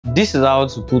This is how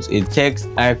to put a text,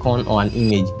 icon or an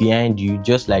image behind you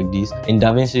just like this in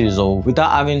Davinci Resolve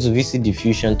without having to visit the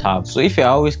Fusion tab. So if you're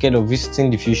always scared of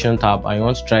visiting the Fusion tab and you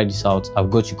want to try this out, I've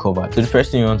got you covered. So the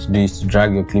first thing you want to do is to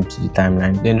drag your clip to the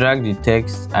timeline. Then drag the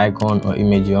text, icon or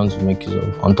image you want to make use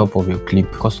of on top of your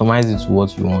clip. Customize it to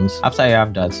what you want. After you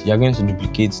have that, you're going to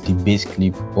duplicate the base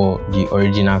clip or the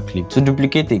original clip. To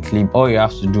duplicate a clip, all you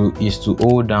have to do is to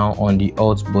hold down on the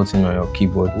Alt button on your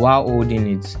keyboard. While holding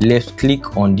it, left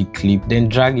click on the clip, then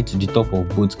drag it to the top of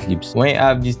both clips. When you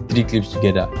have these three clips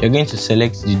together, you're going to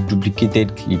select the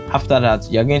duplicated clip. After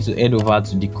that, you're going to head over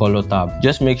to the color tab.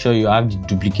 Just make sure you have the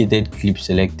duplicated clip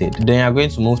selected. Then you're going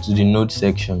to move to the node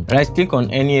section. Right click on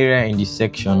any area in this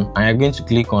section and you're going to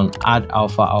click on add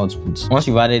alpha output. Once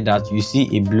you've added that, you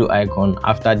see a blue icon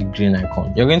after the green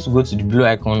icon. You're going to go to the blue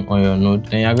icon on your node,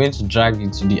 then you're going to drag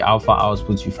it to the alpha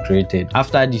output you've created.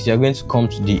 After this, you're going to come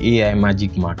to the AI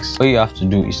magic marks. All you have to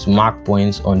do is to mark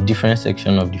points on different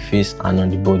sections of the face and on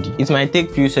the body. It might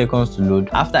take few seconds to load.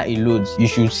 After it loads, you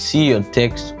should see your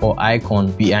text or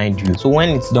icon behind you. So when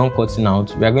it's done cutting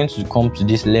out, we are going to come to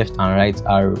this left and right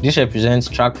arrow. This represents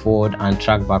track forward and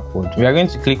track backward. We are going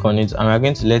to click on it and we are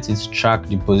going to let it track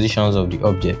the positions of the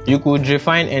object. You could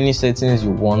refine any settings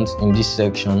you want in this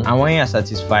section, and when you are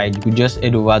satisfied, you could just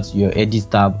head over to your edit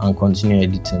tab and continue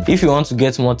editing. If you want to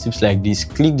get more tips like this,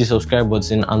 click the subscribe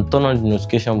button and turn on the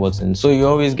notification button so you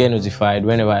always get notified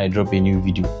whenever I drop a new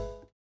video.